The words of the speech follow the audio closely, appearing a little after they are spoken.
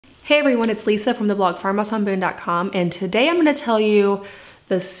Hey everyone, it's Lisa from the blog farmhouse.boone.com, and today I'm going to tell you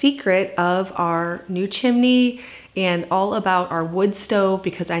the secret of our new chimney and all about our wood stove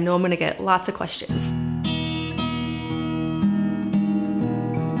because I know I'm going to get lots of questions.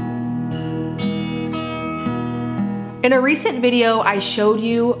 In a recent video, I showed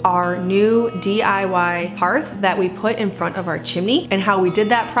you our new DIY hearth that we put in front of our chimney and how we did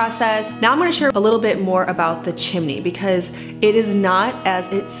that process. Now I'm gonna share a little bit more about the chimney because it is not as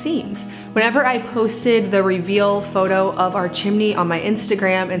it seems. Whenever I posted the reveal photo of our chimney on my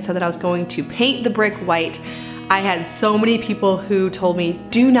Instagram and said that I was going to paint the brick white, I had so many people who told me,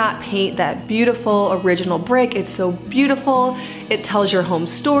 do not paint that beautiful original brick. It's so beautiful. It tells your home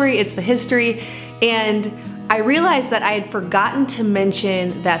story. It's the history. And I realized that I had forgotten to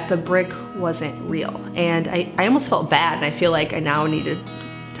mention that the brick wasn't real. And I almost felt bad, and I feel like I now need to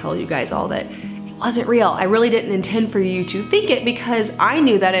tell you guys all that it wasn't real. I really didn't intend for you to think it because I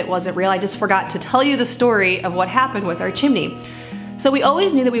knew that it wasn't real. I just forgot to tell you the story of what happened with our chimney. So we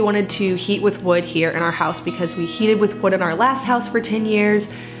always knew that we wanted to heat with wood here in our house because we heated with wood in our last house for 10 years.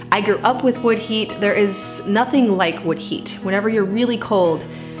 I grew up with wood heat. There is nothing like wood heat. Whenever you're really cold,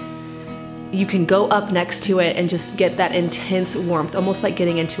 you can go up next to it and just get that intense warmth, almost like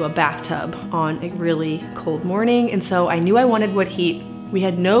getting into a bathtub on a really cold morning. And so I knew I wanted wood heat. We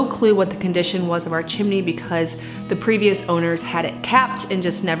had no clue what the condition was of our chimney because the previous owners had it capped and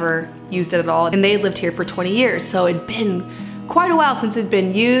just never used it at all. And they had lived here for 20 years. So it'd been quite a while since it'd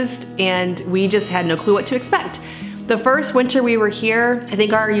been used and we just had no clue what to expect. The first winter we were here, I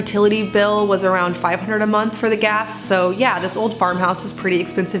think our utility bill was around $500 a month for the gas. So yeah, this old farmhouse is pretty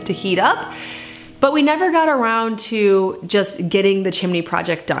expensive to heat up, but we never got around to just getting the chimney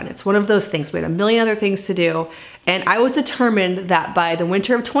project done. It's one of those things. We had a million other things to do. And I was determined that by the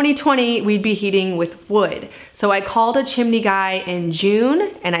winter of 2020, we'd be heating with wood. So I called a chimney guy in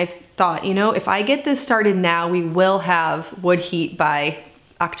June and I thought, you know, if I get this started now, we will have wood heat by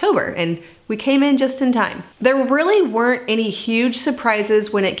October. And we came in just in time. There really weren't any huge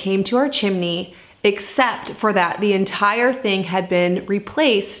surprises when it came to our chimney, except for that the entire thing had been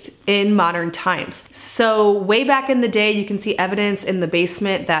replaced in modern times. So way back in the day, you can see evidence in the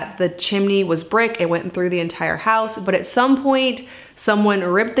basement that the chimney was brick. It went through the entire house, but at some point, someone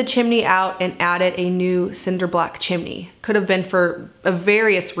ripped the chimney out and added a new cinder block chimney. Could have been for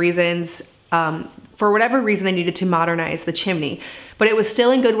various reasons. For whatever reason, they needed to modernize the chimney, but it was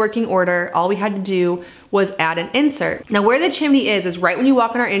still in good working order. All we had to do was add an insert. Now where the chimney is right when you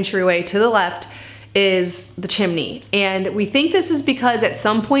walk in our entryway to the left is the chimney. And we think this is because at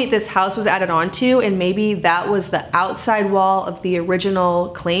some point this house was added onto and maybe that was the outside wall of the original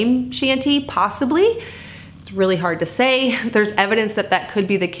claim shanty, possibly. It's really hard to say. There's evidence that that could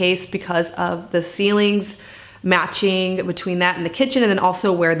be the case because of the ceilings matching between that and the kitchen, and then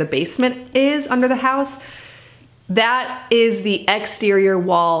also where the basement is under the house. That is the exterior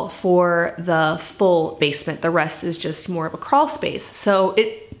wall for the full basement. The rest is just more of a crawl space. So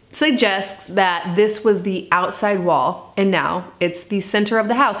it suggests that this was the outside wall and now it's the center of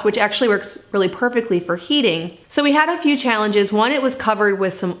the house, which actually works really perfectly for heating. So we had a few challenges. One, it was covered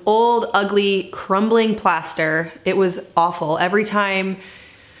with some old, ugly, crumbling plaster. It was awful. Every time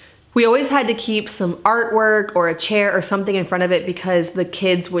we always had to keep some artwork or a chair or something in front of it because the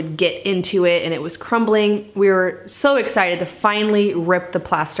kids would get into it and it was crumbling. We were so excited to finally rip the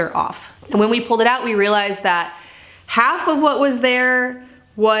plaster off. And when we pulled it out, we realized that half of what was there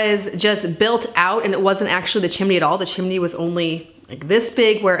was just built out and it wasn't actually the chimney at all. The chimney was only like this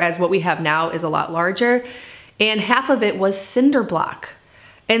big, whereas what we have now is a lot larger. And half of it was cinder block.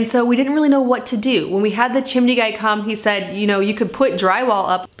 And so we didn't really know what to do. When we had the chimney guy come, he said, you know, you could put drywall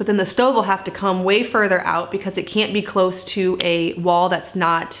up, but then the stove will have to come way further out because it can't be close to a wall that's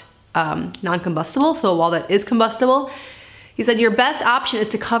not non-combustible, so a wall that is combustible. He said your best option is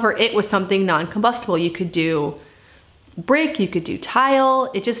to cover it with something non-combustible. You could do brick, you could do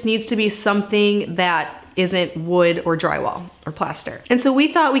tile. It just needs to be something that isn't wood or drywall or plaster. And so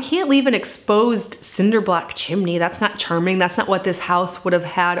we thought we can't leave an exposed cinder block chimney. That's not charming. That's not what this house would have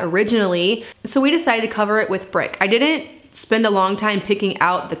had originally. So we decided to cover it with brick. I didn't spend a long time picking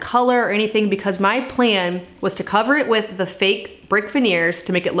out the color or anything because my plan was to cover it with the fake brick veneers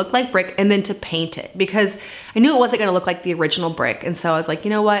to make it look like brick and then to paint it because I knew it wasn't gonna look like the original brick. And so I was like, you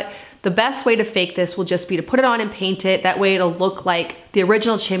know what? The best way to fake this will just be to put it on and paint it. That way it'll look like the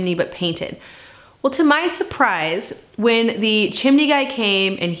original chimney but painted. Well, to my surprise, when the chimney guy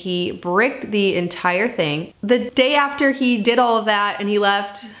came and he bricked the entire thing, the day after he did all of that and he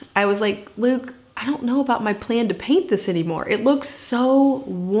left, I was like, Luke, I don't know about my plan to paint this anymore. It looks so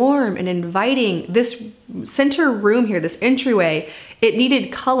warm and inviting. This center room here, this entryway, it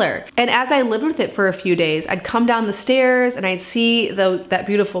needed color. And as I lived with it for a few days, I'd come down the stairs and I'd see that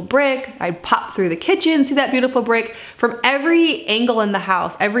beautiful brick. I'd pop through the kitchen, see that beautiful brick. From every angle in the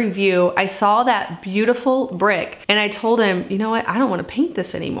house, every view, I saw that beautiful brick. And I told him, you know what, I don't want to paint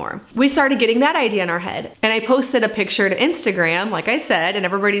this anymore. We started getting that idea in our head. And I posted a picture to Instagram, like I said, and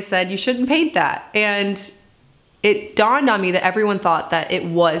everybody said, you shouldn't paint that. And it dawned on me that everyone thought that it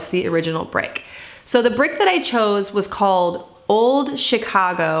was the original brick. So the brick that I chose was called Old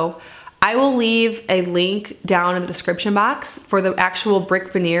Chicago. I will leave a link down in the description box for the actual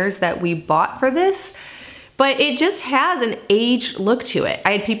brick veneers that we bought for this, but it just has an aged look to it.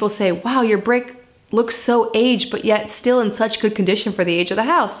 I had people say, wow, your brick looks so aged, but yet still in such good condition for the age of the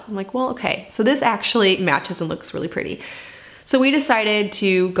house. I'm like, well, okay. So this actually matches and looks really pretty. So we decided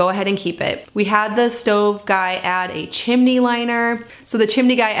to go ahead and keep it. We had the stove guy add a chimney liner. So the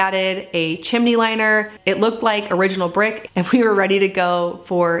chimney guy added a chimney liner. It looked like original brick, and we were ready to go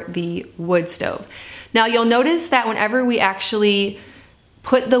for the wood stove. Now you'll notice that whenever we actually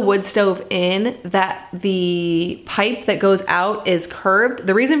put the wood stove in, that the pipe that goes out is curved.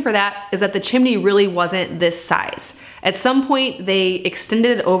 The reason for that is that the chimney really wasn't this size. At some point they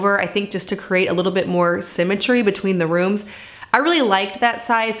extended it over, I think just to create a little bit more symmetry between the rooms. I really liked that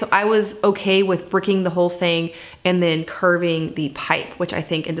size, so I was okay with bricking the whole thing and then curving the pipe, which I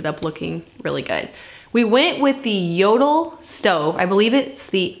think ended up looking really good. We went with the Yodel stove. I believe it's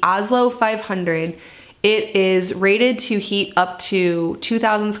the Oslo 500. It is rated to heat up to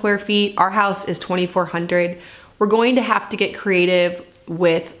 2,000 square feet. Our house is 2,400. We're going to have to get creative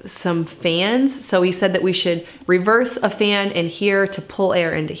with some fans. So he said that we should reverse a fan in here to pull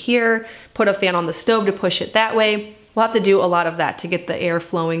air into here, put a fan on the stove to push it that way. We'll have to do a lot of that to get the air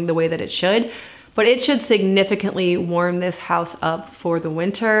flowing the way that it should, but it should significantly warm this house up for the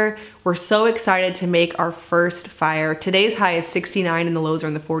winter. We're so excited to make our first fire. Today's high is 69 and the lows are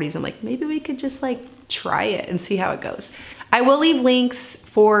in the 40s. I'm like, maybe we could just like try it and see how it goes. I will leave links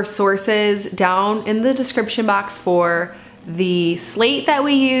for sources down in the description box for the slate that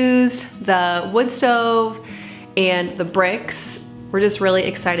we used, the wood stove, and the bricks. We're just really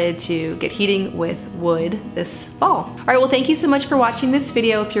excited to get heating with wood this fall. All right, well, thank you so much for watching this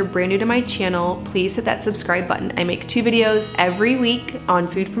video. If you're brand new to my channel, please hit that subscribe button. I make 2 videos every week on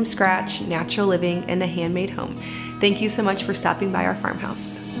food from scratch, natural living, and a handmade home. Thank you so much for stopping by our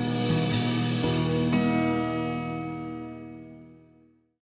farmhouse.